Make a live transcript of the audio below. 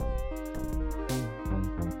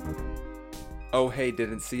Oh hey,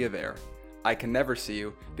 didn't see you there. I can never see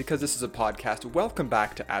you because this is a podcast. Welcome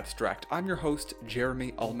back to Abstract. I'm your host,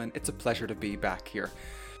 Jeremy Ullman. It's a pleasure to be back here.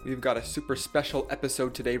 We've got a super special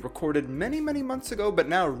episode today recorded many months ago, but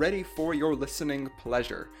now ready for your listening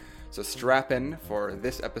pleasure. So strap in for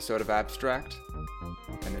this episode of Abstract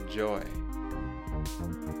and enjoy.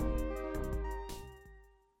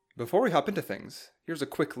 Before we hop into things, here's a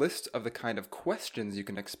quick list of the kind of questions you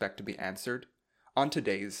can expect to be answered on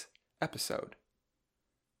today's episode.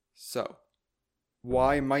 So,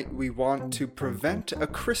 why might we want to prevent a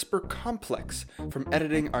CRISPR complex from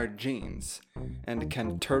editing our genes? And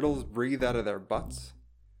can turtles breathe out of their butts?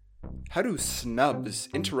 How do snubs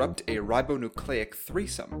interrupt a ribonucleic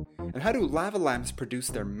threesome? And how do lava lamps produce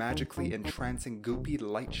their magically entrancing goopy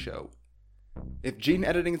light show? If gene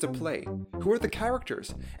editing is a play, who are the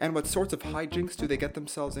characters? And what sorts of hijinks do they get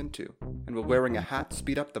themselves into? And will wearing a hat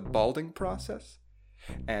speed up the balding process?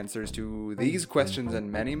 Answers to these questions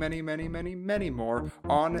and many more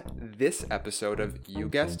on this episode of, you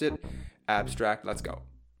guessed it, Abstract. Let's go.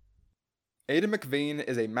 Ada McVean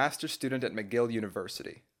is a master's student at McGill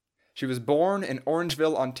University. She was born in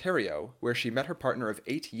Orangeville, Ontario, where she met her partner of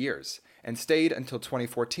 8 years and stayed until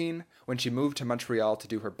 2014 when she moved to Montreal to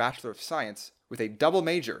do her Bachelor of Science with a double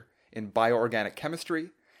major in bioorganic chemistry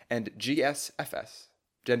and GSFS,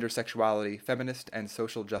 gender, sexuality, feminist, and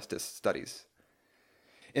social justice studies.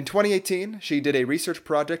 In 2018, she did a research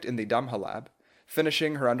project in the Damha Lab,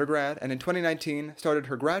 finishing her undergrad, and in 2019 started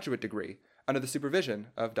her graduate degree under the supervision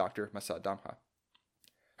of Dr. Masad Damha.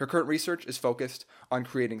 Her current research is focused on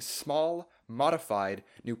creating small, modified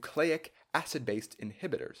nucleic acid-based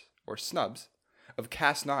inhibitors, or SNUBs, of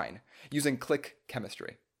Cas9 using click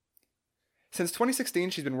chemistry. Since 2016,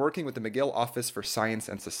 she's been working with the McGill Office for Science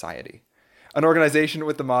and Society, an organization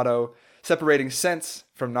with the motto, separating sense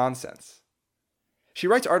from nonsense. She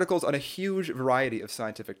writes articles on a huge variety of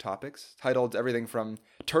scientific topics, titled everything from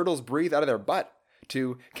turtles breathe out of their butt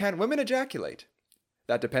to can women ejaculate?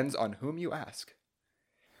 That depends on whom you ask.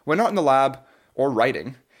 When not in the lab or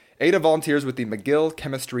writing, Ada volunteers with the McGill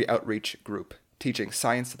Chemistry Outreach Group, teaching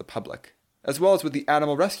science to the public, as well as with the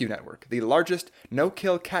Animal Rescue Network, the largest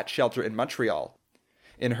no-kill cat shelter in Montreal.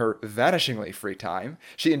 In her vanishingly free time,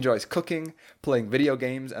 she enjoys cooking, playing video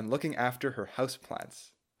games, and looking after her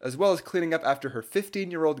houseplants, as well as cleaning up after her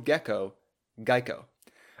 15-year-old gecko, Geico.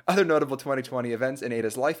 Other notable 2020 events in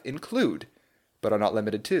Ada's life include, but are not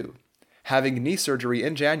limited to, having knee surgery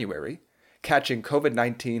in January, catching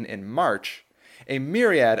COVID-19 in March, a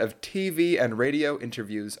myriad of TV and radio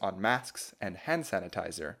interviews on masks and hand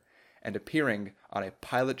sanitizer, and appearing on a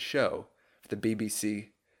pilot show for the BBC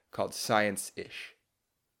called Science-ish.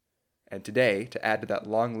 And today, to add to that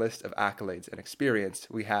long list of accolades and experience,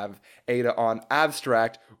 we have Ada on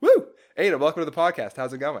Abstract. Woo! Ada, welcome to the podcast.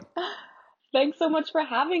 How's it going? Thanks so much for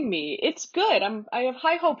having me. It's good. I have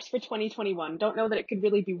high hopes for 2021. Don't know that it could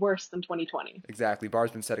really be worse than 2020. Exactly.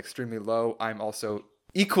 Bar's been set extremely low. I'm also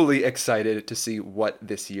equally excited to see what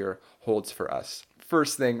this year holds for us.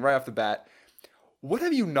 First thing, right off the bat, what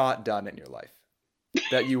have you not done in your life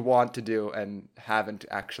that you want to do and haven't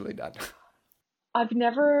actually done? I've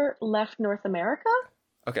never left North America.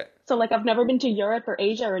 Okay. So I've never been to Europe or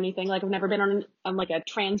Asia or anything. I've never been on a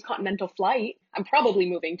transcontinental flight. I'm probably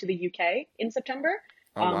moving to the UK in September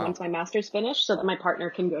once my master's finished so that my partner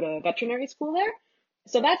can go to veterinary school there.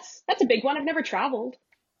 So that's a big one. I've never traveled.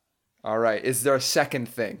 All right. Is there a second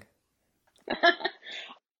thing?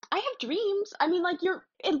 I have dreams. I mean,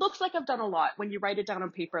 it looks like I've done a lot when you write it down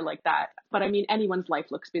on paper like that. But I mean, anyone's life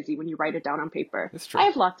looks busy when you write it down on paper. That's true. I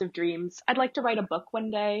have lots of dreams. I'd like to write a book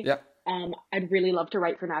one day. Yeah. And I'd really love to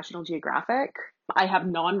write for National Geographic. I have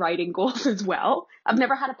non-writing goals as well. I've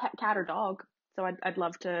never had a pet cat or dog. So I'd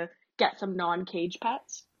love to get some non-cage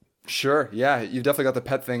pets. Sure. Yeah. You've definitely got the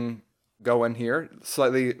pet thing going here.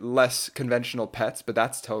 Slightly less conventional pets, but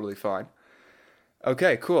that's totally fine.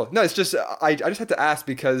 Okay, cool. No, it's just, I just had to ask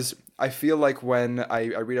because I feel like when I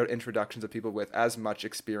read out introductions of people with as much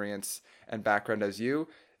experience and background as you,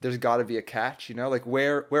 there's got to be a catch,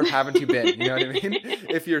 where haven't you been? You know what I mean?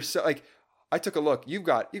 If you're so, I took a look, you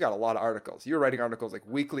got a lot of articles. You were writing articles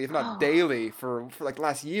weekly, if not daily for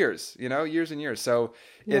last years, years and years. So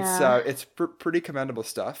it's pretty commendable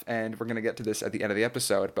stuff. And we're going to get to this at the end of the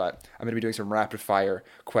episode, but I'm going to be doing some rapid fire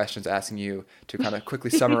questions asking you to kind of quickly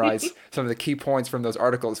summarize some of the key points from those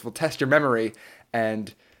articles. We'll test your memory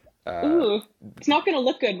and, it's not going to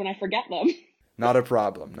look good when I forget them. Not a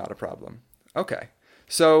problem. Okay.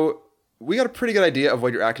 So we got a pretty good idea of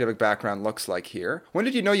what your academic background looks like here. When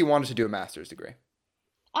did you know you wanted to do a master's degree?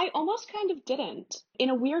 I almost kind of didn't. In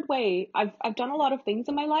a weird way, I've done a lot of things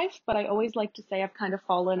in my life, but I always like to say I've kind of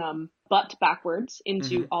fallen butt backwards Mm-hmm.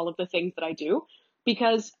 into all of the things that I do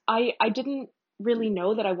because I didn't really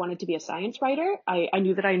know that I wanted to be a science writer. I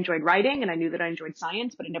knew that I enjoyed writing and I knew that I enjoyed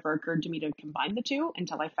science, but it never occurred to me to combine the two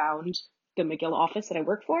until I found the McGill office that I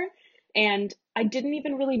work for. And I didn't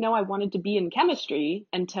even really know I wanted to be in chemistry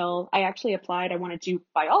until I actually applied. I wanted to do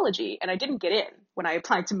biology and I didn't get in when I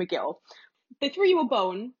applied to McGill. They threw you a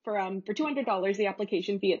bone for $200, the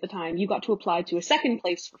application fee at the time. You got to apply to a second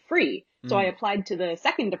place for free. So I Mm. applied to the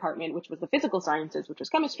second department, which was the physical sciences, which was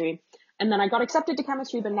chemistry. And then I got accepted to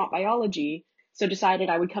chemistry, but not biology. So decided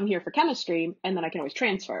I would come here for chemistry and then I can always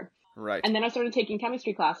transfer. Right. And then I started taking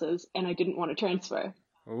chemistry classes and I didn't want to transfer.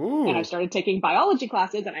 And I Ooh, started taking biology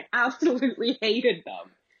classes and I absolutely hated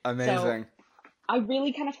them. So amazing. I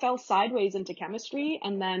really kind of fell sideways into chemistry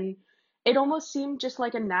and then it almost seemed just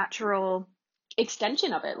like a natural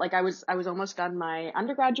extension of it. Like I was almost done my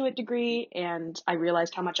undergraduate degree and I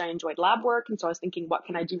realized how much I enjoyed lab work and so I was thinking what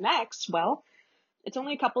can I do next? Well, it's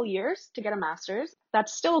only a couple years to get a master's.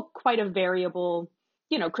 That's still quite a variable,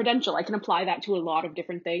 credential. I can apply that to a lot of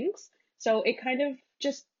different things. So it kind of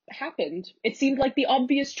just happened. It seemed like the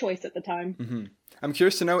obvious choice at the time. Hmm. I'm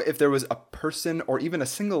curious to know if there was a person or even a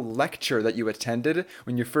single lecture that you attended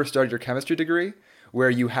when you first started your chemistry degree where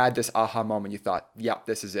you had this aha moment. You thought, yeah,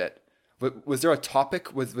 this is it. Was there a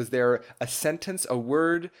topic? Was there a sentence, a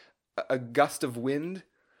word, a gust of wind?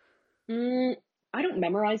 Mm, I don't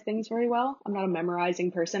memorize things very well. I'm not a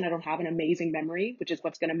memorizing person. I don't have an amazing memory, which is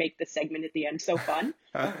what's going to make this segment at the end so fun.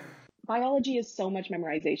 Biology is so much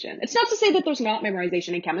memorization. It's not to say that there's not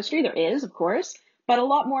memorization in chemistry. There is, of course, but a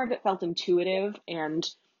lot more of it felt intuitive and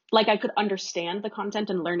like I could understand the content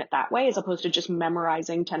and learn it that way as opposed to just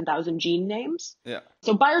memorizing 10,000 gene names. Yeah.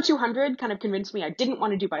 So Bio 200 kind of convinced me I didn't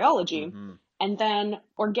want to do biology. Hmm. And then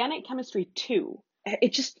organic chemistry 2,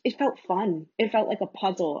 it felt fun. It felt like a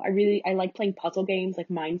puzzle. I like playing puzzle games like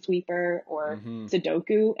Minesweeper or Hmm.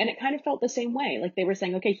 Sudoku. And it kind of felt the same way. Like they were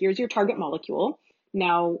saying, okay, here's your target molecule.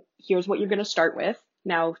 Now here's what you're going to start with.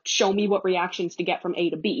 Now show me what reactions to get from A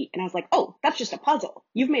to B. And I was like, oh, that's just a puzzle.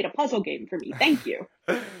 You've made a puzzle game for me. Thank you.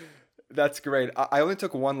 That's great. I only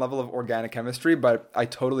took one level of organic chemistry, but I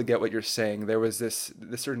totally get what you're saying. There was this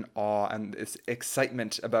certain awe and this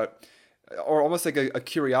excitement about, or almost like a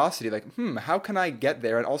curiosity, like, how can I get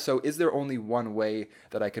there? And also, is there only one way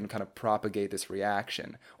that I can kind of propagate this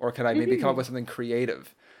reaction? Or can I maybe come up Hmm. with something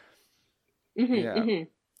creative? Hmm. Yeah, Hmm.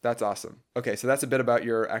 that's awesome. Okay, so that's a bit about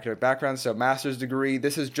your academic background. So, master's degree,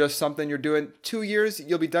 this is just something you're doing 2 years,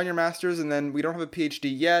 you'll be done your master's, and then we don't have a PhD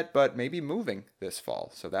yet, but maybe moving this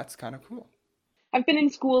fall. So, that's kind of cool. I've been in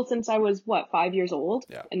school since I was, what, 5 years old?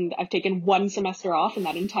 Yeah. And I've taken one semester off in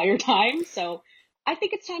that entire time. So I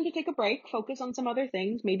think it's time to take a break, focus on some other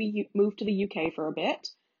things, maybe move to the UK for a bit.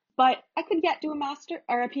 But I could yet do a master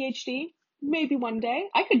or a PhD, maybe one day.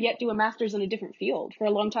 I could yet do a master's in a different field. For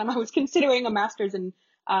a long time, I was considering a master's in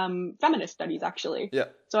feminist studies, actually. Yeah.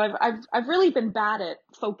 So I've really been bad at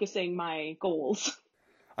focusing my goals.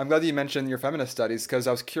 I'm glad that you mentioned your feminist studies because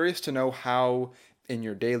I was curious to know how, in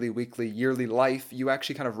your daily, weekly, yearly life, you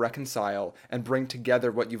actually kind of reconcile and bring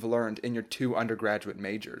together what you've learned in your two undergraduate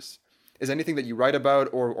majors. Is anything that you write about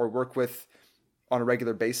or work with on a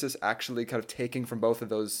regular basis actually kind of taking from both of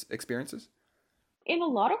those experiences? In a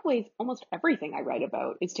lot of ways, almost everything I write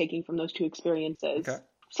about is taking from those two Okay. experiences.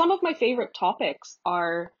 Some of my favorite topics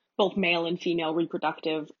are both male and female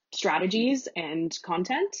reproductive strategies and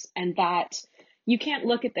content, and that you can't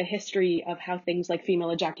look at the history of how things like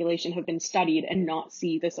female ejaculation have been studied and not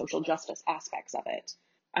see the social justice aspects of it.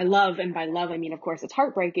 I love, and by love, I mean, of course, it's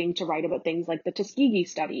heartbreaking to write about things like the Tuskegee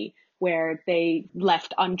study, where they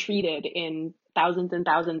left untreated in thousands and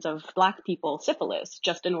thousands of Black people syphilis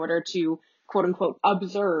just in order to quote unquote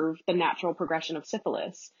observe the natural progression of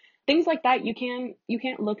syphilis. Things like that, you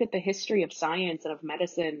can't look at the history of science and of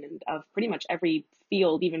medicine and of pretty much every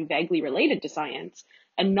field even vaguely related to science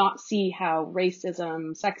and not see how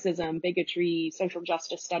racism, sexism, bigotry, social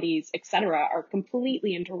justice studies, etc. are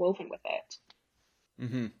completely interwoven with it.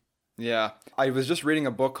 Mm-hmm. Yeah. I was just reading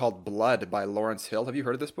a book called Blood by Lawrence Hill. Have you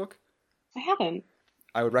heard of this book? I haven't.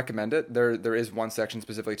 I would recommend it. There is one section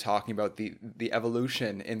specifically talking about the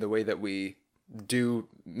evolution in the way that we do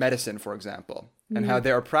medicine, for example, and how Mm-hmm.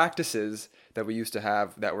 there are practices that we used to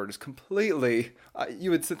have that were just completely, you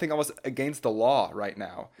would think almost against the law right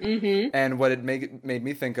now. Mm-hmm. And what it made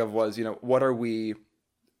me think of was, what are we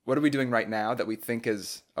doing right now that we think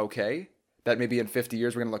is okay? That maybe in 50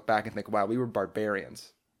 years we're going to look back and think, wow, we were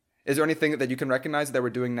barbarians. Is there anything that you can recognize that we're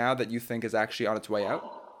doing now that you think is actually on its way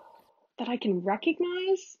out? that I can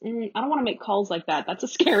recognize. I don't want to make calls like that. That's a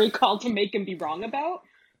scary call to make and be wrong about.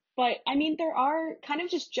 But I mean, there are kind of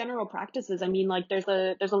just general practices. I mean, like there's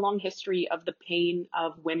a long history of the pain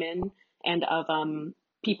of women and of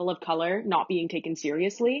people of color not being taken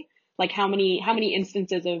seriously. Like how many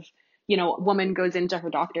instances of, a woman goes into her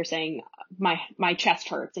doctor saying my chest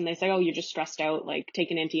hurts, and they say, oh, you're just stressed out, like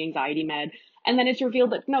take an anti-anxiety med, and then it's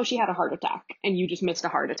revealed that no, she had a heart attack and you just missed a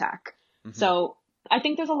heart attack. So I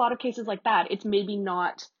think there's a lot of cases like that. It's maybe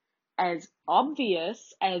not as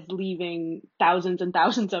obvious as leaving thousands and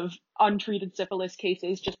thousands of untreated syphilis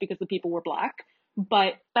cases just because the people were Black,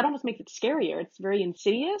 but that almost makes it scarier. It's very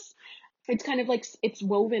insidious. It's kind of like it's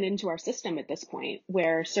woven into our system at this point,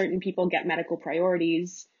 where certain people get medical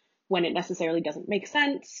priorities when it necessarily doesn't make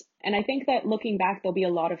sense. And I think that looking back, there'll be a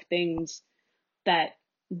lot of things that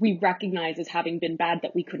we recognize as having been bad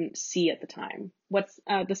that we couldn't see at the time. What's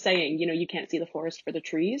the saying, you can't see the forest for the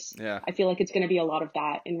trees. Yeah. I feel like it's going to be a lot of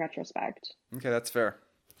that in retrospect. Okay, that's fair.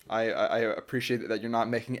 I appreciate that you're not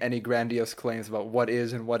making any grandiose claims about what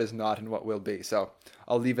is and what is not and what will be. So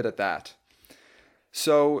I'll leave it at that.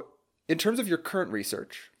 So in terms of your current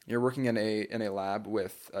research, you're working in a lab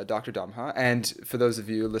with Dr. Damha, and for those of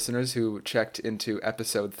you listeners who checked into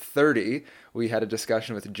episode 30, we had a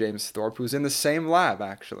discussion with James Thorpe, who's in the same lab,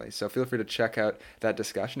 actually. So feel free to check out that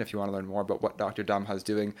discussion if you want to learn more about what Dr. Damha is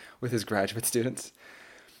doing with his graduate students.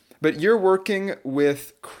 But you're working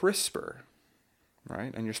with CRISPR,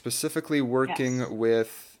 right? And you're specifically working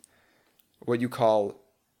with what you call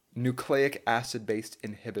nucleic acid-based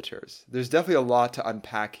inhibitors. There's definitely a lot to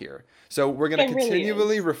unpack here. So we're going to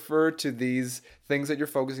continually refer to these things that you're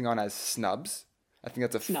focusing on as SNUBs. I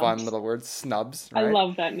think that's a fun little word, SNUBs. Right? I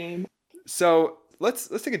love that name. So let's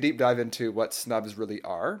take a deep dive into what SNUBs really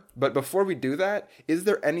are. But before we do that, is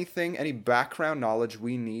there any background knowledge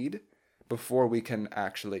we need before we can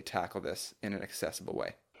actually tackle this in an accessible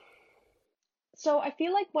way? So I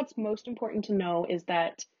feel like what's most important to know is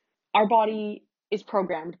that our body is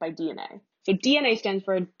programmed by DNA. So DNA stands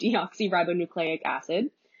for deoxyribonucleic acid.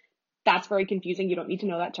 That's very confusing. You don't need to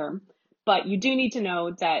know that term. But you do need to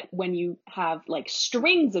know that when you have like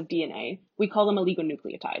strings of DNA, we call them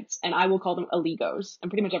oligonucleotides. And I will call them oligos.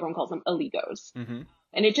 And pretty much everyone calls them oligos. Mm-hmm.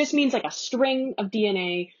 And it just means like a string of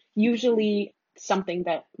DNA, usually something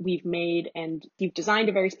that we've made and you've designed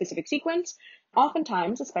a very specific sequence.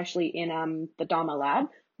 Oftentimes, especially in the Damha lab,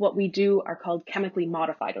 what we do are called chemically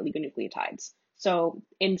modified oligonucleotides. So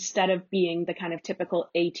instead of being the kind of typical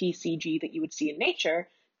ATCG that you would see in nature,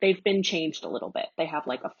 they've been changed a little bit. They have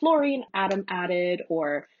like a fluorine atom added,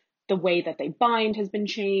 or the way that they bind has been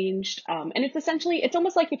changed. And it's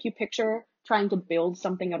almost like if you picture trying to build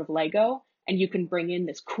something out of Lego and you can bring in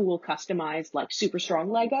this cool customized, like super strong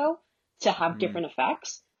Lego to have different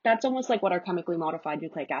effects. That's almost like what our chemically modified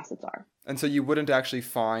nucleic acids are. And so you wouldn't actually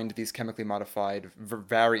find these chemically modified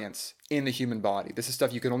variants in the human body. This is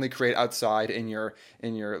stuff you can only create outside in your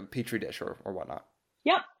petri dish or whatnot.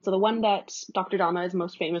 Yep. So the one that Dr. Damha is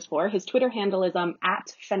most famous for, his Twitter handle is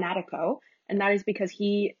 @Fanatico, and that is because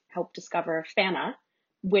he helped discover FANA,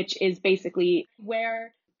 which is basically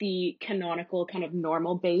where the canonical kind of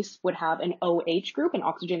normal base would have an OH group, an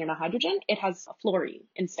oxygen and a hydrogen. It has a fluorine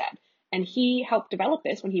instead. And he helped develop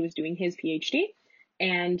this when he was doing his PhD.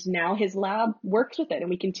 And now his lab works with it, and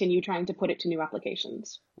we continue trying to put it to new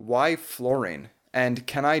applications. Why fluorine? And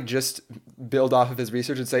can I just build off of his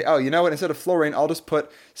research and say, oh, you know what? Instead of fluorine, I'll just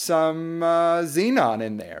put some xenon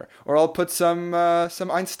in there, or I'll put some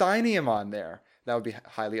einsteinium on there. That would be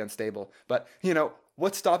highly unstable. But,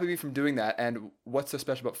 what's stopping me from doing that? And what's so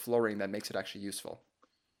special about fluorine that makes it actually useful?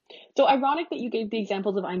 So ironic that you gave the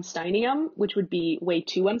examples of einsteinium, which would be way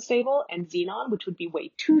too unstable, and xenon, which would be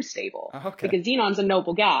way too stable. Okay. Because xenon's a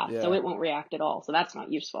noble gas, so it won't react at all. So that's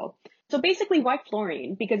not useful. So basically, why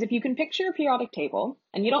fluorine? Because if you can picture a periodic table,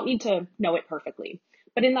 and you don't need to know it perfectly,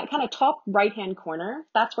 but in that kind of top right-hand corner,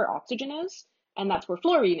 that's where oxygen is, and that's where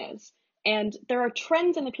fluorine is. And there are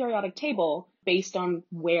trends in the periodic table based on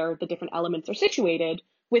where the different elements are situated,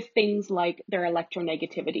 with things like their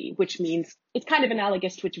electronegativity, which means it's kind of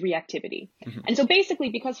analogous to its reactivity. Mm-hmm. And so basically,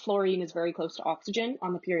 because fluorine is very close to oxygen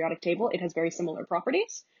on the periodic table, it has very similar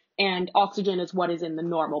properties. And oxygen is what is in the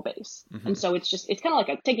normal base. Mm-hmm. And so it's kind of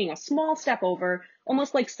like taking a small step over,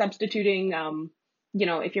 almost like substituting,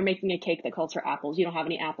 if you're making a cake that calls for apples, you don't have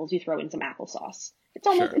any apples, you throw in some applesauce.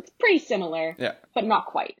 It's pretty similar, but not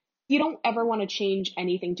quite. You don't ever want to change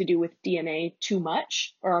anything to do with DNA too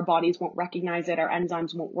much, or our bodies won't recognize it, our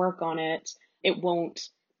enzymes won't work on it, it won't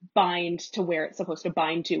bind to where it's supposed to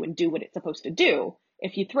bind to and do what it's supposed to do.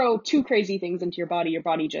 If you throw too crazy things into your body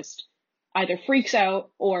just either freaks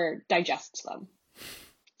out or digests them.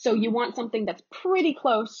 So you want something that's pretty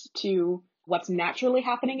close to what's naturally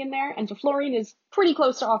happening in there. And so fluorine is pretty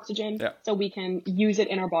close to oxygen, Yeah. so we can use it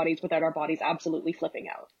in our bodies without our bodies absolutely flipping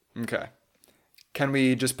out. Okay. Can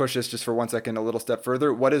we just push this just for 1 second a little step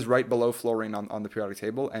further? What is right below fluorine on the periodic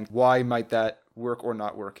table, and why might that work or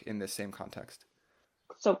not work in this same context?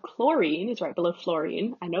 So chlorine is right below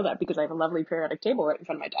fluorine. I know that because I have a lovely periodic table right in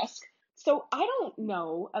front of my desk. So I don't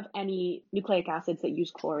know of any nucleic acids that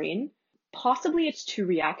use chlorine. Possibly it's too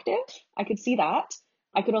reactive. I could see that.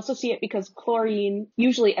 I could also see it because chlorine,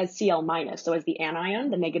 usually as Cl minus, so as the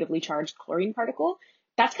anion, the negatively charged chlorine particle,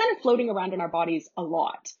 that's kind of floating around in our bodies a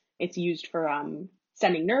lot. It's used for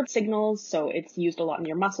sending nerve signals, so it's used a lot in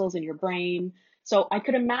your muscles and your brain. So I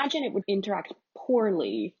could imagine it would interact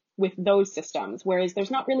poorly with those systems, whereas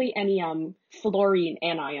there's not really any fluorine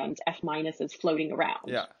anions, F minuses, floating around.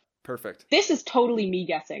 Yeah, perfect. This is totally me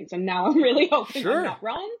guessing, so now I'm really hoping I'm not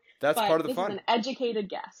wrong. That's part of the fun. This is an educated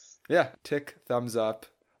guess. Yeah, tick, thumbs up.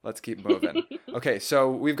 Let's keep moving. Okay,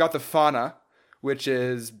 so we've got the fauna, which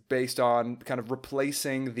is based on kind of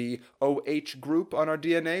replacing the OH group on our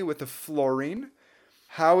DNA with the fluorine.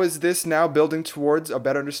 How is this now building towards a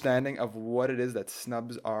better understanding of what it is that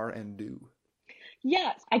SNUBs are and do?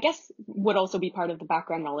 Yes, I guess would also be part of the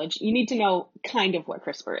background knowledge. You need to know kind of what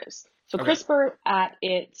CRISPR is. So okay. CRISPR at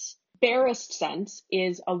its barest sense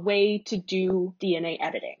is a way to do DNA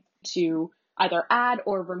editing, to either add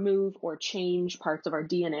or remove or change parts of our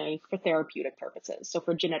DNA for therapeutic purposes. So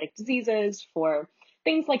for genetic diseases, for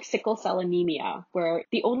things like sickle cell anemia, where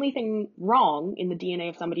the only thing wrong in the DNA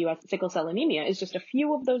of somebody who has sickle cell anemia is just a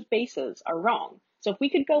few of those bases are wrong. So if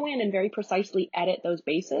we could go in and very precisely edit those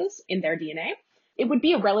bases in their DNA, it would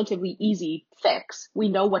be a relatively easy fix. We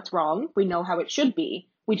know what's wrong. We know how it should be.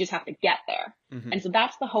 We just have to get there. Mm-hmm. And so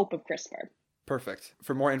that's the hope of CRISPR. Perfect.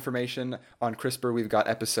 For more information on CRISPR, we've got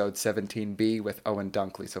episode 17B with Owen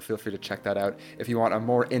Dunkley, so feel free to check that out if you want a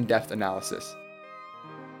more in-depth analysis.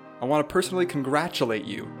 I want to personally congratulate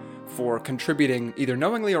you for contributing either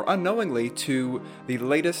knowingly or unknowingly to the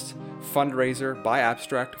latest fundraiser by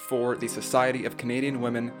Abstract for the Society of Canadian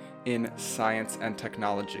Women in Science and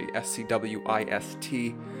Technology,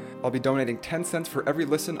 SCWIST. I'll be donating 10 cents for every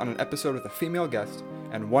listen on an episode with a female guest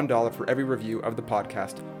and $1 for every review of the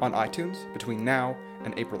podcast on iTunes between now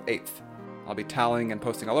and April 8th. I'll be tallying and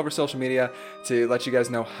posting all over social media to let you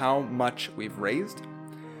guys know how much we've raised.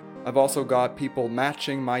 I've also got people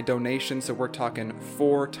matching my donation, so we're talking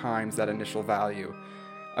 4 times that initial value.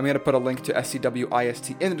 I'm going to put a link to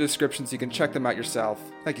SCWIST in the description so you can check them out yourself.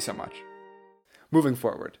 Thank you so much. Moving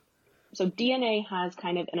forward. So DNA has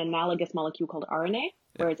kind of an analogous molecule called RNA,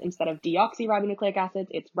 whereas instead of deoxyribonucleic acids,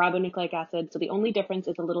 it's ribonucleic acid. So the only difference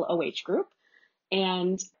is a little OH group.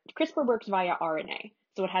 And CRISPR works via RNA.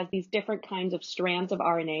 So it has these different kinds of strands of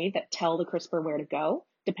RNA that tell the CRISPR where to go,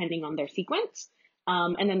 depending on their sequence.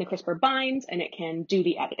 And then the CRISPR binds and it can do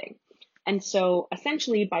the editing. And so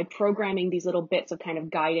essentially by programming these little bits of kind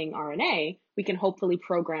of guiding RNA, we can hopefully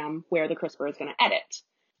program where the CRISPR is going to edit.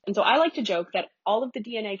 And so I like to joke that all of the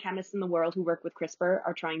DNA chemists in the world who work with CRISPR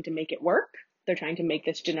are trying to make it work. They're trying to make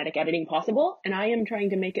this genetic editing possible. And I am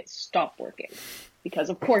trying to make it stop working because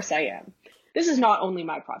of course I am. This is not only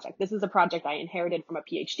my project. This is a project I inherited from a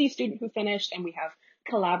PhD student who finished, and we have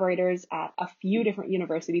collaborators at a few different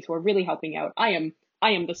universities who are really helping out. I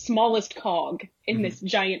am the smallest cog in this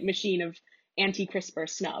giant machine of anti-CRISPR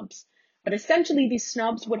SNUBs. But essentially these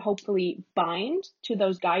SNUBs would hopefully bind to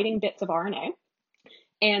those guiding bits of RNA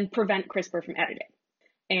and prevent CRISPR from editing.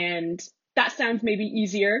 And that sounds maybe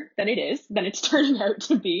easier than it's turning out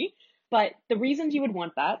to be. But the reasons you would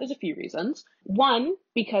want that, there's a few reasons. One,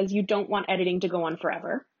 because you don't want editing to go on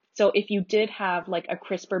forever. So if you did have like a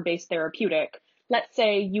CRISPR-based therapeutic, let's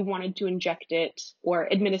say you wanted to inject it or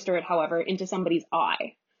administer it, however, into somebody's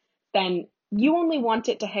eye, then you only want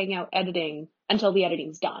it to hang out editing until the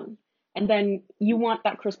editing's done. And then you want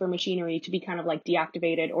that CRISPR machinery to be kind of like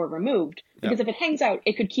deactivated or removed, because if it hangs out,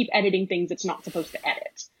 it could keep editing things it's not supposed to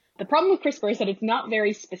edit. The problem with CRISPR is that it's not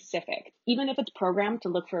very specific. Even if it's programmed to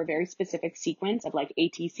look for a very specific sequence of like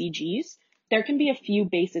ATCGs, there can be a few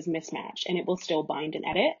bases mismatched and it will still bind and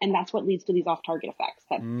edit. And that's what leads to these off-target effects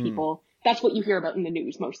that that's what you hear about in the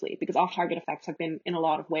news mostly, because off-target effects have been in a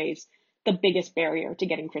lot of ways the biggest barrier to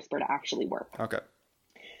getting CRISPR to actually work. Okay.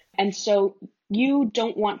 And so you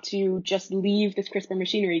don't want to just leave this CRISPR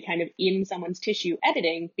machinery kind of in someone's tissue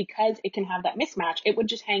editing because it can have that mismatch. It would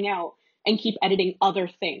just hang out and keep editing other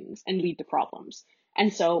things and lead to problems.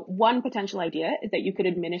 And so one potential idea is that you could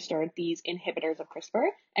administer these inhibitors of CRISPR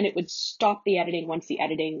and it would stop the editing once the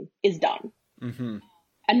editing is done. Mm-hmm.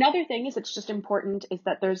 Another thing is it's just important is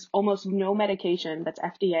that there's almost no medication that's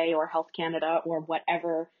FDA or Health Canada or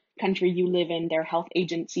whatever country you live in, their health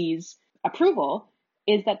agency's approval,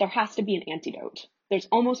 is that there has to be an antidote. There's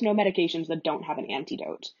almost no medications that don't have an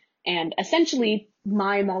antidote. And essentially,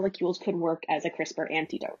 my molecules could work as a CRISPR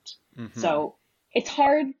antidote. Mm-hmm. So it's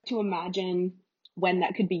hard to imagine when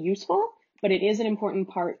that could be useful, but it is an important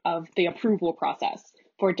part of the approval process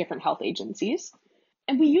for different health agencies.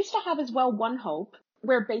 And we used to have as well one hope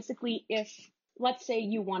where basically if, let's say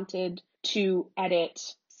you wanted to edit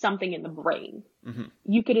something in the brain, mm-hmm.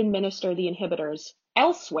 you could administer the inhibitors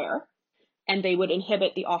elsewhere and they would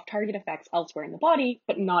inhibit the off-target effects elsewhere in the body,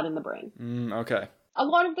 but not in the brain. Okay. A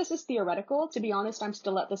lot of this is theoretical. To be honest, I'm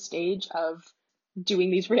still at the stage of doing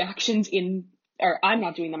these reactions I'm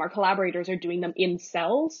not doing them. Our collaborators are doing them in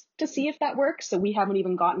cells to see if that works. So we haven't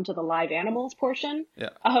even gotten to the live animals portion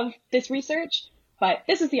of this research, but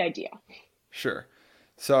this is the idea. Sure.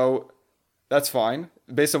 So that's fine.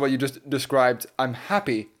 Based on what you just described, I'm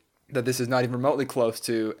happy that this is not even remotely close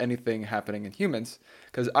to anything happening in humans,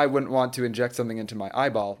 because I wouldn't want to inject something into my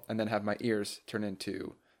eyeball and then have my ears turn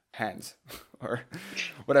into hands or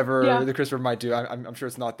whatever the CRISPR might do. I'm sure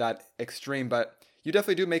it's not that extreme, but you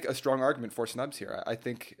definitely do make a strong argument for SNUBs here. I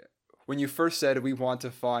think when you first said we want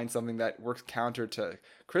to find something that works counter to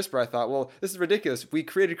CRISPR, I thought, well, this is ridiculous. We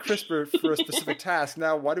created CRISPR for a specific task.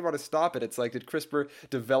 Now, why do we want to stop it? It's like, did CRISPR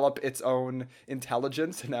develop its own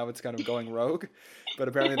intelligence and now it's kind of going rogue? But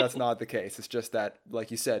apparently that's not the case. It's just that,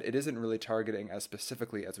 like you said, it isn't really targeting as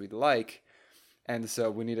specifically as we'd like. And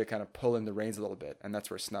so we need to kind of pull in the reins a little bit. And that's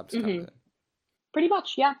where SNUBs come in. Pretty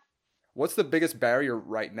much, yeah. What's the biggest barrier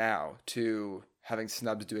right now to having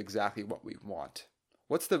SNUBs do exactly what we want?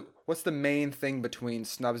 What's the main thing between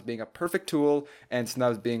SNUBs being a perfect tool and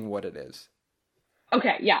SNUBs being what it is?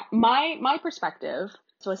 Okay, yeah. My perspective,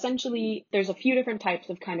 so essentially there's a few different types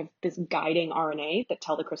of kind of this guiding RNA that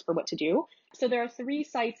tell the CRISPR what to do. So there are 3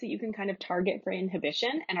 sites that you can kind of target for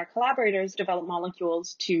inhibition, and our collaborators develop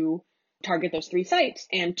molecules to target those 3 sites.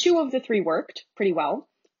 And 2 of the 3 worked pretty well,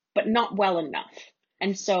 but not well enough.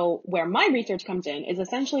 And so where my research comes in is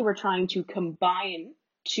essentially we're trying to combine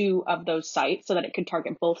 2 of those sites so that it could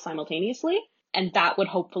target both simultaneously. And that would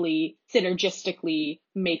hopefully synergistically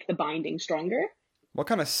make the binding stronger. What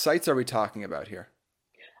kind of sites are we talking about here?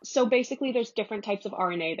 So basically there's different types of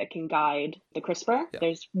RNA that can guide the CRISPR. Yeah.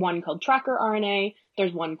 There's one called tracker RNA.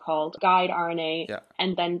 There's one called guide RNA. Yeah.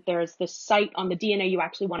 And then there's this site on the DNA you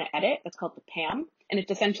actually want to edit. That's called the PAM. And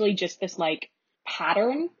it's essentially just this like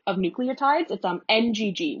pattern of nucleotides. It's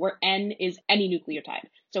NGG, where N is any nucleotide.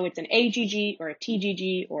 So it's an AGG or a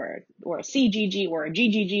TGG or a CGG or a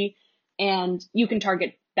GGG, and you can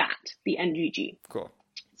target that, the NGG. Cool.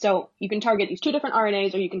 So you can target these 2 different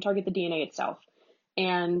RNAs, or you can target the DNA itself.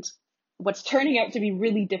 And what's turning out to be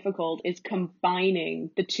really difficult is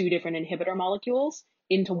combining the 2 different inhibitor molecules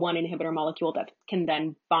into one inhibitor molecule that can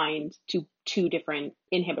then bind to 2 different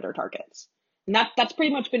inhibitor targets. And that's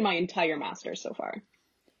pretty much been my entire master's so far.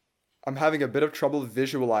 I'm having a bit of trouble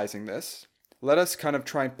visualizing this. Let us kind of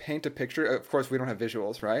try and paint a picture. Of course, we don't have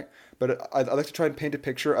visuals, right? But I'd like to try and paint a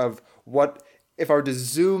picture of what, if I were to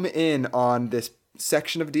zoom in on this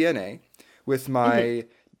section of DNA with my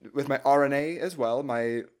RNA as well,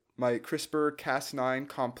 my CRISPR-Cas9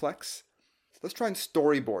 complex. Let's try and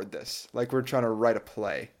storyboard this like we're trying to write a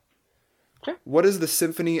play. Sure. What is the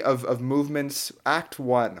symphony of movements? Act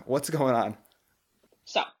 1. What's going on?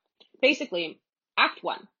 So basically, Act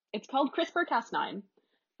 1, it's called CRISPR-Cas9,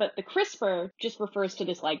 but the CRISPR just refers to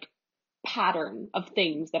this like pattern of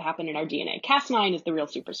things that happen in our DNA. Cas9 is the real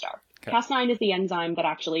superstar. Okay. Cas9 is the enzyme that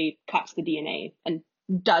actually cuts the DNA and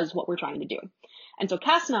does what we're trying to do. And so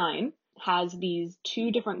Cas9 has these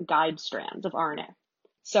 2 different guide strands of RNA.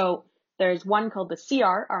 So there's one called the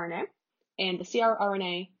CR-RNA, and the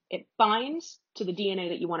CR-RNA, it binds to the DNA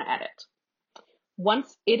that you want to edit.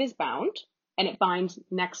 Once it is bound, and it binds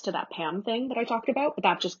next to that PAM thing that I talked about, but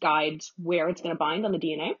that just guides where it's going to bind on the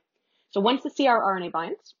DNA. So once the CR-RNA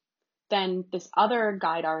binds, then this other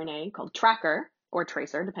guide RNA called tracker, or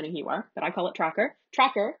tracer, depending who you are, but I call it tracker.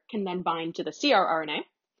 Tracker can then bind to the CR-RNA.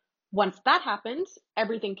 Once that happens,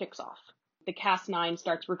 everything kicks off. The Cas9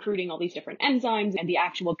 starts recruiting all these different enzymes, and the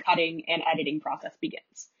actual cutting and editing process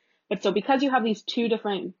begins. But so because you have these 2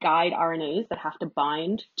 different guide RNAs that have to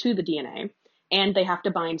bind to the DNA, and they have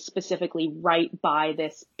to bind specifically right by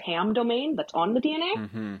this PAM domain that's on the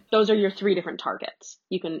DNA, those are your 3 different targets.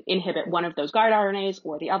 You can inhibit one of those guide RNAs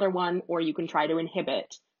or the other one, or you can try to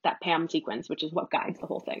inhibit that PAM sequence, which is what guides the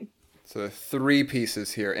whole thing. So 3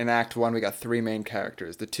 pieces here. In Act 1, we got 3 main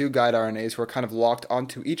characters. The 2 guide RNAs who are kind of locked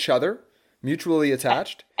onto each other, mutually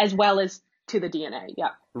attached. As well as to the DNA.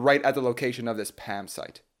 Yeah. Right at the location of this PAM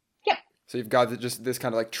site. Yep. So you've got just this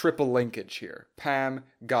kind of like triple linkage here. PAM,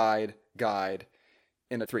 guide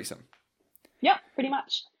in a threesome. Yep, pretty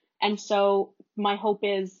much. And so my hope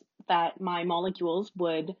is that my molecules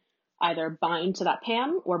would either bind to that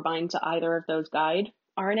PAM or bind to either of those guide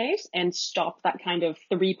RNAs and stop that kind of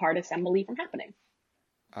 3-part assembly from happening.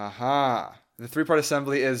 Aha. The 3-part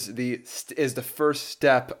assembly is the first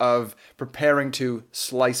step of preparing to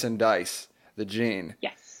slice and dice the gene.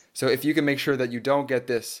 Yes. So if you can make sure that you don't get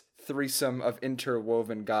this threesome of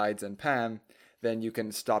interwoven guides and PAM, then you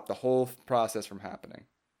can stop the whole process from happening.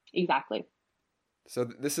 Exactly. So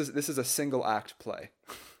this is a single act play.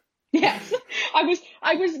 Yes. I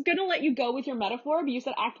was gonna let you go with your metaphor, but you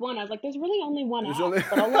said act 1. I was like, there's really only one act,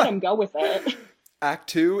 but I'll let him go with it. Act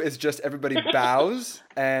 2 is just everybody bows,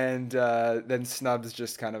 and then snubs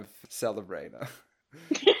just kind of celebrate.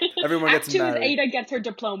 Everyone Act gets 2 married. is Ada gets her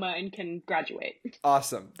diploma and can graduate.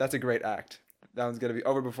 Awesome. That's a great act. That one's going to be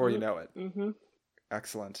over before you know it. Mm-hmm.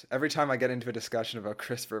 Excellent. Every time I get into a discussion about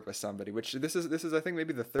CRISPR with somebody, which this is I think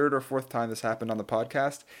maybe the 3rd or 4th time this happened on the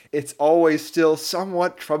podcast, it's always still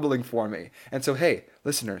somewhat troubling for me. And so, hey,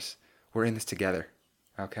 listeners, we're in this together.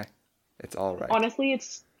 Okay? It's all right. Honestly,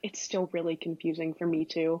 it's still really confusing for me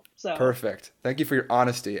too. So Perfect. Thank you for your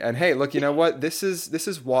honesty. And hey, look, you know what? This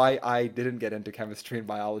is why I didn't get into chemistry and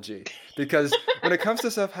biology, because when it comes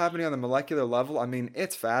to stuff happening on the molecular level, I mean,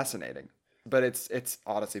 it's fascinating. But it's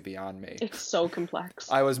honestly beyond me. It's so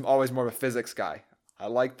complex. I was always more of a physics guy. I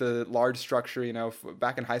like the large structure, you know.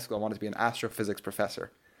 Back in high school, I wanted to be an astrophysics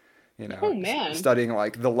professor. You know, oh, man. Studying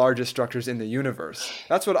like the largest structures in the universe.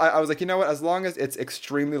 That's what I was like, you know what? As long as it's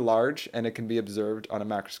extremely large and it can be observed on a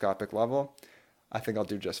macroscopic level, I think I'll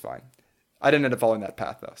do just fine. I didn't end up following that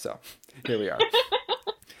path though, so here we are.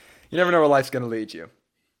 You never know where life's going to lead you.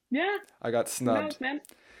 Yeah. I got snubbed. Who knows, man?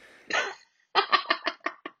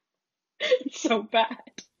 It's so bad.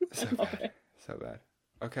 So bad.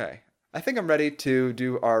 Okay. I think I'm ready to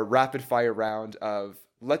do our rapid fire round of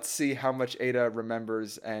let's see how much Ada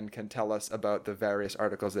remembers and can tell us about the various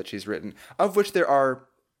articles that she's written, of which there are,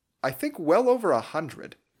 I think, well over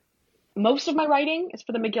 100. Most of my writing is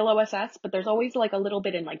for the McGill OSS, but there's always like a little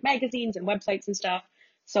bit in like magazines and websites and stuff.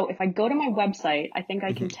 So if I go to my website, I think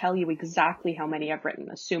I can tell you exactly how many I've written,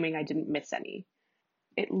 assuming I didn't miss any.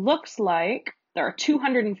 It looks like there are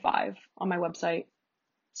 205 on my website.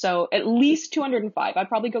 So at least 205. I'd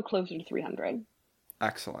probably go closer to 300.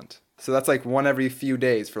 Excellent. So that's like one every few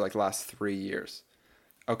days for like the last 3 years.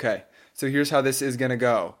 Okay, so here's how this is going to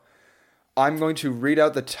go. I'm going to read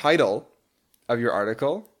out the title of your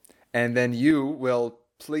article, and then you will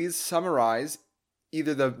please summarize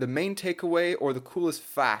either the main takeaway or the coolest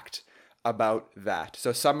fact about that.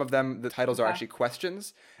 So some of them, the titles are actually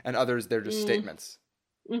questions, and others, they're just statements.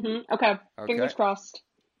 Mm-hmm. Okay. Fingers crossed.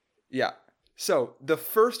 Yeah. So the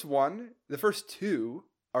first 2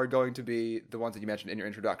 are going to be the ones that you mentioned in your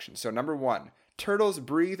introduction. So number 1, turtles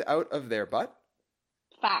breathe out of their butt.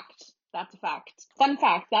 Fact. That's a fact. Fun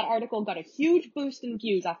fact, that article got a huge boost in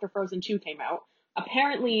views after Frozen 2 came out.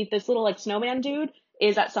 Apparently, this little like snowman dude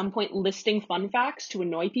is at some point listing fun facts to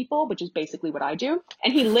annoy people, which is basically what I do.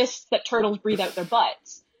 And he lists that turtles breathe out their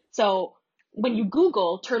butts. So when you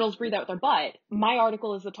Google turtles breathe out their butt, my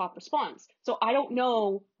article is the top response. So I don't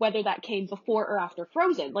know whether that came before or after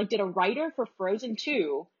Frozen. Like, did a writer for Frozen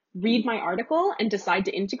 2 read my article and decide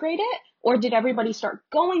to integrate it? Or did everybody start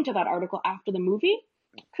going to that article after the movie?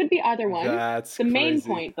 Could be either one. That's the crazy. main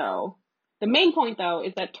point though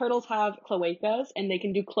is that turtles have cloacas and they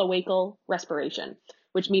can do cloacal respiration,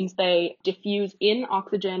 which means they diffuse in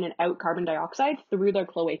oxygen and out carbon dioxide through their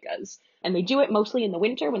cloacas. And they do it mostly in the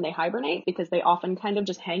winter when they hibernate, because they often kind of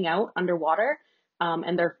just hang out underwater,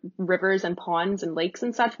 and their rivers and ponds and lakes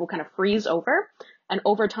and such will kind of freeze over. And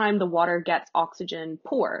over time, the water gets oxygen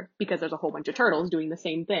poor because there's a whole bunch of turtles doing the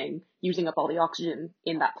same thing, using up all the oxygen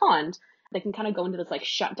in that pond. They can kind of go into this like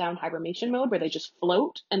shut down hibernation mode where they just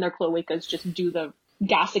float and their cloacas just do the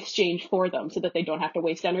gas exchange for them so that they don't have to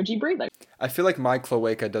waste energy breathing. I feel like my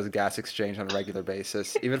cloaca does gas exchange on a regular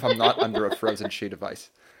basis, even if I'm not under a frozen sheet of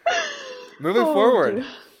ice. Moving forward, dear.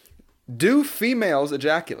 Do females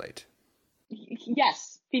ejaculate?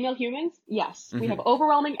 Yes. Female humans? Yes. We have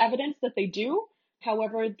overwhelming evidence that they do.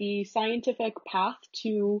 However, the scientific path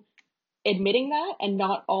to admitting that, and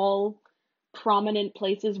not all prominent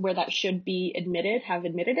places where that should be admitted have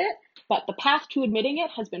admitted it, but the path to admitting it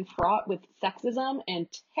has been fraught with sexism and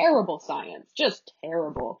terrible science. Just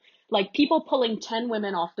terrible. Like people pulling 10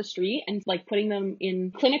 women off the street and like putting them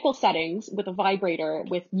in clinical settings with a vibrator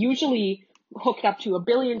with usually hooked up to a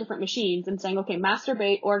billion different machines and saying, okay,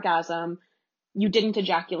 masturbate, orgasm, you didn't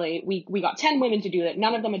ejaculate. We got 10 women to do it.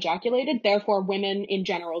 None of them ejaculated. Therefore, women in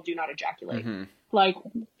general do not ejaculate. Mm-hmm. Like,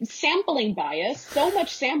 sampling bias, so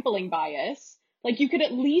much sampling bias. Like, you could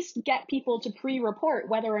at least get people to pre-report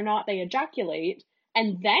whether or not they ejaculate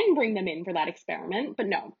and then bring them in for that experiment. But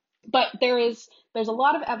no. But there's a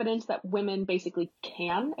lot of evidence that women basically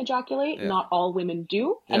can ejaculate. Yeah. Not all women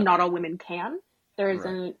do, and Yep. not all women can. There's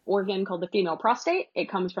Right. an organ called the female prostate. It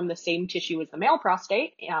comes from the same tissue as the male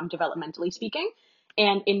prostate, developmentally speaking.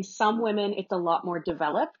 And in some women, it's a lot more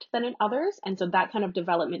developed than in others. And so that kind of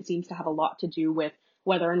development seems to have a lot to do with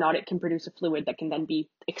whether or not it can produce a fluid that can then be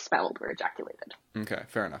expelled or ejaculated. Okay,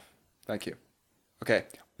 fair enough. Thank you. Okay,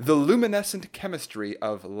 the luminescent chemistry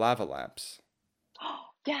of lava lamps.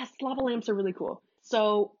 Yes, lava lamps are really cool.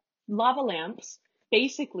 So lava lamps,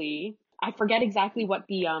 basically, I forget exactly what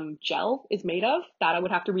the gel is made of. That I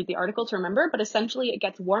would have to read the article to remember. But essentially, it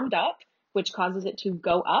gets warmed up, which causes it to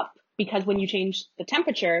go up. Because when you change the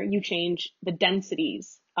temperature, you change the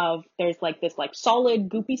densities of, there's like this like solid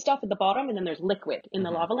goopy stuff at the bottom, and then there's liquid in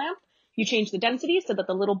the lava lamp. You change the density so that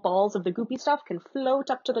the little balls of the goopy stuff can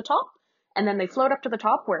float up to the top. And then they float up to the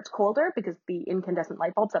top where it's colder because the incandescent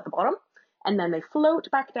light bulb's at the bottom. And then they float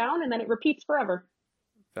back down, and then it repeats forever.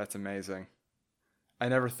 That's amazing. I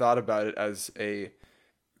never thought about it as a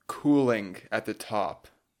cooling at the top.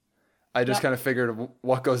 I just kind of figured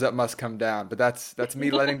what goes up must come down, but that's me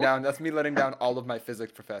letting down. That's me letting down all of my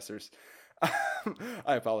physics professors.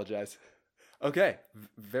 I apologize. Okay,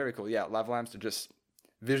 very cool. Yeah, lava lamps are just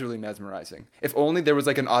visually mesmerizing. If only there was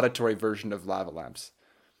like an auditory version of lava lamps.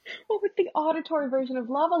 What would the auditory version of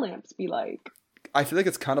lava lamps be like? I feel like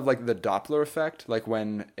it's kind of like the Doppler effect, like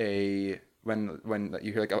when you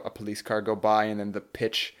hear like a police car go by and then the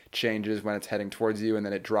pitch changes when it's heading towards you and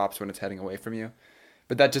then it drops when it's heading away from you.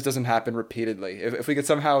 But that just doesn't happen repeatedly. If we could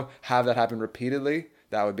somehow have that happen repeatedly,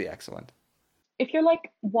 that would be excellent. If you're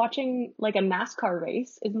like watching like a NASCAR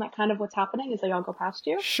race, isn't that kind of what's happening as they all go past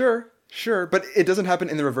you? Sure. But it doesn't happen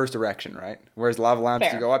in the reverse direction, right? Whereas lava lamps,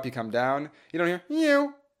 Fair. you go up, you come down. You don't hear,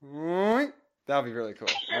 "Meow." That would be really cool,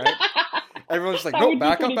 right? Everyone's just like, no,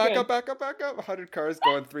 back up. 100 cars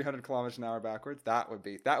going 300 kilometers an hour backwards. That would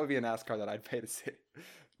be a NASCAR that I'd pay to see.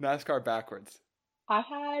 NASCAR backwards. I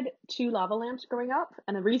had 2 lava lamps growing up,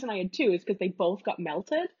 and the reason I had 2 is because they both got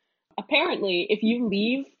melted. Apparently, if you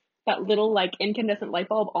leave that little like incandescent light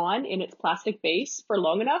bulb on in its plastic base for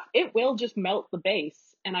long enough, it will just melt the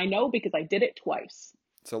base. And I know because I did it twice.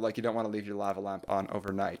 So like you don't want to leave your lava lamp on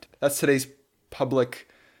overnight. That's today's public,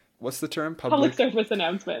 what's the term? Public service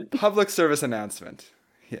announcement. Public service announcement.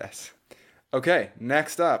 Yes. Okay,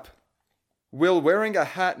 next up. Will wearing a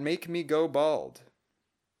hat make me go bald?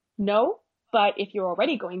 No, but if you're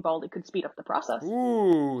already going bald, it could speed up the process.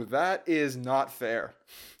 Ooh, that is not fair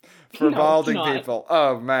for No, balding it's not. people.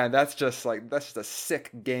 Oh man, that's just a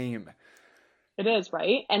sick game. It is,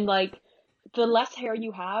 right? And like, the less hair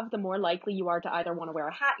you have, the more likely you are to either want to wear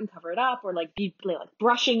a hat and cover it up, or like be like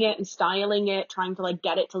brushing it and styling it, trying to like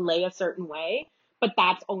get it to lay a certain way. But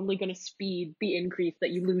that's only going to speed the increase that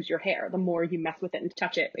you lose your hair the more you mess with it and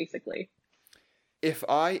touch it, basically. If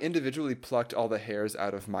I individually plucked all the hairs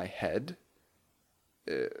out of my head,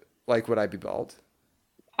 like would I be bald?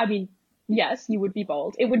 I mean, yes, you would be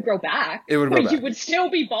bald. It would grow back. It would grow but back. You would still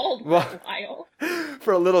be bald for a while.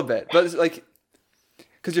 For a little bit. But it's like,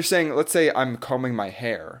 because you're saying, let's say I'm combing my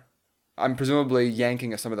hair. I'm presumably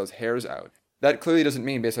yanking some of those hairs out. That clearly doesn't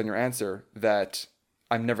mean, based on your answer, that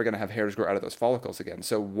I'm never going to have hairs grow out of those follicles again.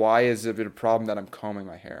 So why is it a problem that I'm combing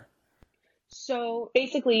my hair? So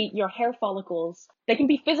basically, your hair follicles, they can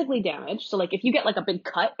be physically damaged. So like if you get like a big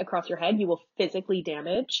cut across your head, you will physically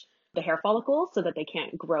damage the hair follicles so that they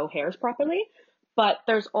can't grow hairs properly. But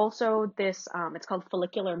there's also this, it's called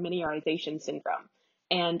follicular miniaturization syndrome.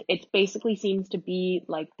 And it basically seems to be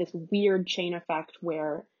like this weird chain effect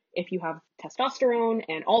where if you have testosterone,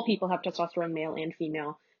 and all people have testosterone, male and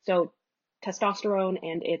female, so testosterone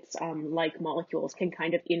and its like molecules can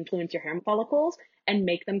kind of influence your hair follicles and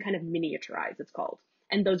make them kind of miniaturize, it's called.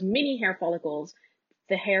 And those mini hair follicles,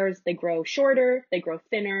 the hairs, they grow shorter, they grow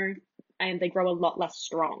thinner, and they grow a lot less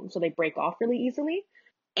strong. So they break off really easily.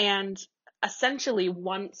 And essentially,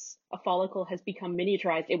 once a follicle has become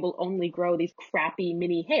miniaturized, it will only grow these crappy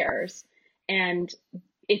mini hairs. And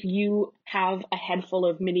if you have a head full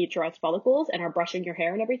of miniaturized follicles and are brushing your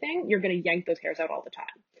hair and everything, you're going to yank those hairs out all the time.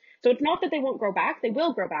 So it's not that they won't grow back, they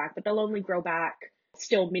will grow back, but they'll only grow back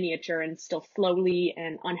still miniature and still slowly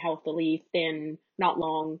and unhealthily, thin, not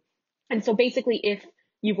long. And so basically, if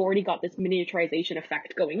you've already got this miniaturization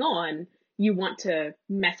effect going on, you want to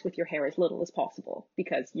mess with your hair as little as possible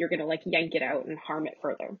because you're going to like yank it out and harm it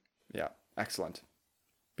further. Yeah, excellent.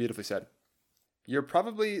 Beautifully said. You're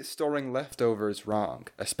probably storing leftovers wrong,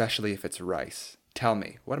 especially if it's rice. Tell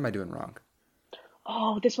me, what am I doing wrong?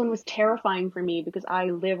 Oh, this one was terrifying for me because I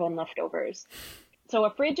live on leftovers. So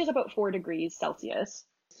a fridge is about 4 degrees Celsius.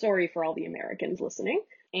 Sorry for all the Americans listening.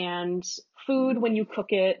 And food, when you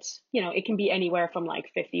cook it, it can be anywhere from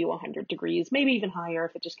like 50 to 100 degrees, maybe even higher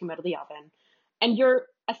if it just came out of the oven. And you're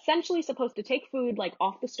essentially supposed to take food like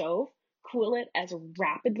off the stove, cool it as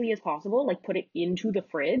rapidly as possible, like put it into the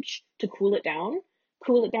fridge to cool it down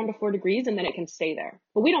to 4 degrees, and then it can stay there.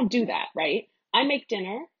 But we don't do that, right? I make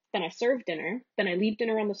dinner, then I serve dinner, then I leave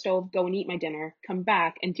dinner on the stove, go and eat my dinner, come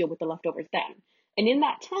back and deal with the leftovers then. And in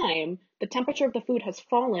that time, the temperature of the food has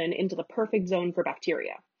fallen into the perfect zone for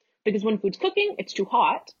bacteria. Because when food's cooking, it's too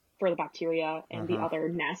hot for the bacteria and the other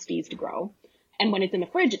nasties to grow. And when it's in the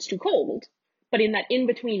fridge, it's too cold. But in that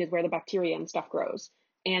in-between is where the bacteria and stuff grows.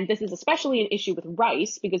 And this is especially an issue with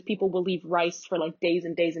rice because people will leave rice for like days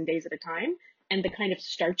and days and days at a time. And the kind of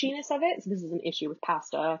starchiness of it, so this is an issue with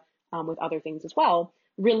pasta, with other things as well,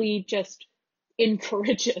 really just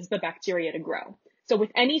encourages the bacteria to grow. So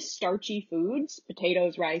with any starchy foods,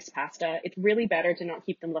 potatoes, rice, pasta, it's really better to not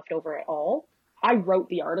keep them left over at all. I wrote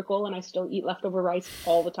the article and I still eat leftover rice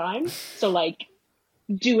all the time. So like,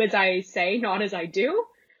 do as I say, not as I do.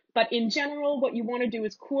 But in general, what you want to do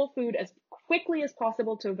is cool food as quickly as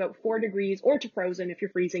possible to about 4 degrees or to frozen if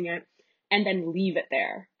you're freezing it, and then leave it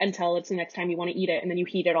there until it's the next time you want to eat it, and then you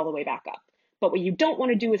heat it all the way back up. But what you don't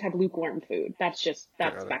want to do is have lukewarm food. That's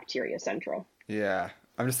bacteria central. Yeah.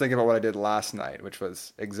 I'm just thinking about what I did last night, which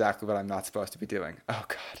was exactly what I'm not supposed to be doing. Oh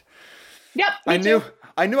God. Yep. I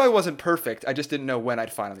knew I wasn't perfect. I just didn't know when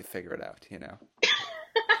I'd finally figure it out,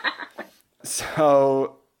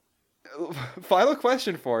 So, final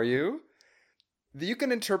question for you. You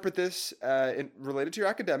can interpret this related to your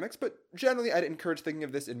academics, but generally I'd encourage thinking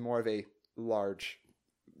of this in more of a large,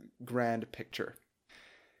 grand picture.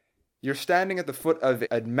 You're standing at the foot of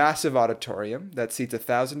a massive auditorium that seats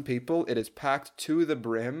 1,000 people. It is packed to the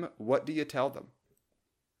brim. What do you tell them?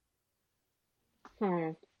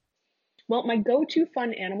 Well, my go-to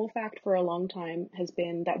fun animal fact for a long time has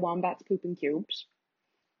been that wombats poop in cubes.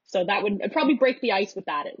 So I'd probably break the ice with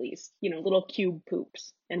that at least. Little cube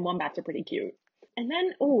poops. And wombats are pretty cute. And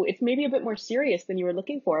then, it's maybe a bit more serious than you were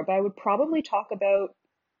looking for, but I would probably talk about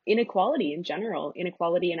inequality in general.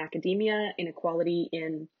 Inequality in academia,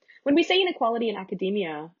 when we say inequality in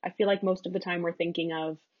academia, I feel like most of the time we're thinking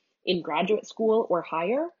of in graduate school or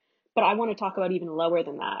higher, but I want to talk about even lower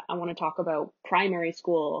than that. I want to talk about primary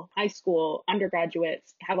school, high school,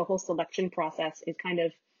 undergraduates, how the whole selection process is kind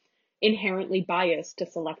of inherently biased to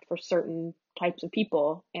select for certain types of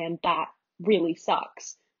people. And that really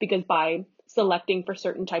sucks because by selecting for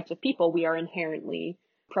certain types of people, we are inherently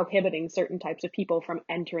prohibiting certain types of people from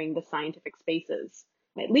entering the scientific spaces,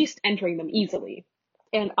 at least entering them easily.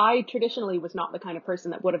 And I traditionally was not the kind of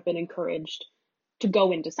person that would have been encouraged to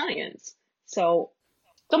go into science. So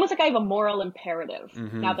it's almost like I have a moral imperative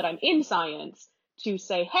now that I'm in science to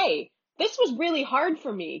say, hey, this was really hard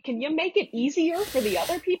for me. Can you make it easier for the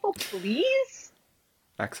other people, please?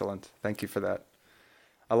 Excellent. Thank you for that.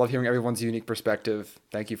 I love hearing everyone's unique perspective.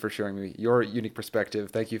 Thank you for sharing me your unique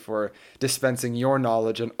perspective. Thank you for dispensing your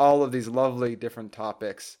knowledge on all of these lovely different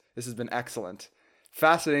topics. This has been excellent.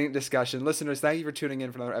 Fascinating discussion. Listeners, thank you for tuning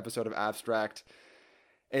in for another episode of Abstract.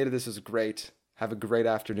 Ada, this was great. Have a great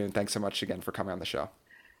afternoon. Thanks so much again for coming on the show.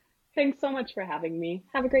 Thanks so much for having me.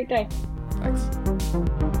 Have a great day. Thanks.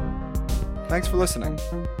 Thanks for listening.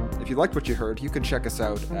 If you liked what you heard, you can check us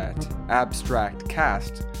out at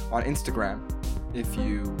AbstractCast on Instagram. If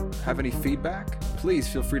you have any feedback, please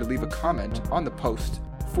feel free to leave a comment on the post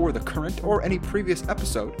for the current or any previous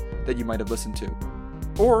episode that you might have listened to.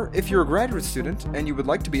 Or if you're a graduate student and you would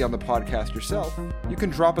like to be on the podcast yourself, you can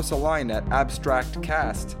drop us a line at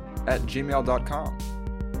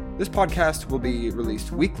abstractcast@gmail.com. This podcast will be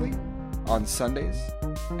released weekly on Sundays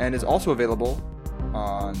and is also available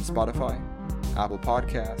on Spotify, Apple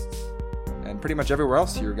Podcasts, and pretty much everywhere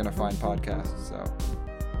else you're going to find podcasts. So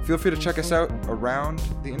feel free to check us out around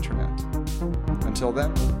the internet. Until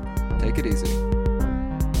then, take it easy.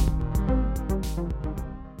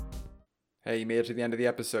 Hey, you made it to the end of the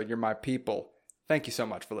episode. You're my people. Thank you so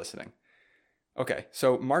much for listening. Okay,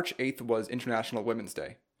 so March 8th was International Women's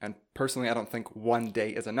Day. And personally, I don't think one day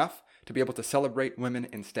is enough to be able to celebrate women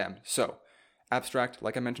in STEM. So, Abstract,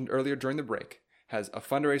 like I mentioned earlier during the break, has a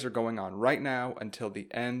fundraiser going on right now until the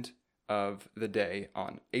end of the day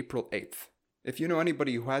on April 8th. If you know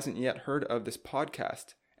anybody who hasn't yet heard of this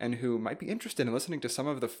podcast and who might be interested in listening to some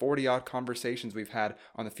of the 40-odd conversations we've had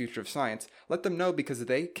on the future of science, let them know because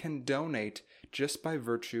they can donate just by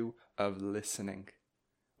virtue of listening.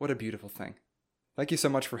 What a beautiful thing. Thank you so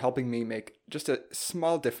much for helping me make just a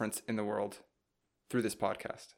small difference in the world through this podcast.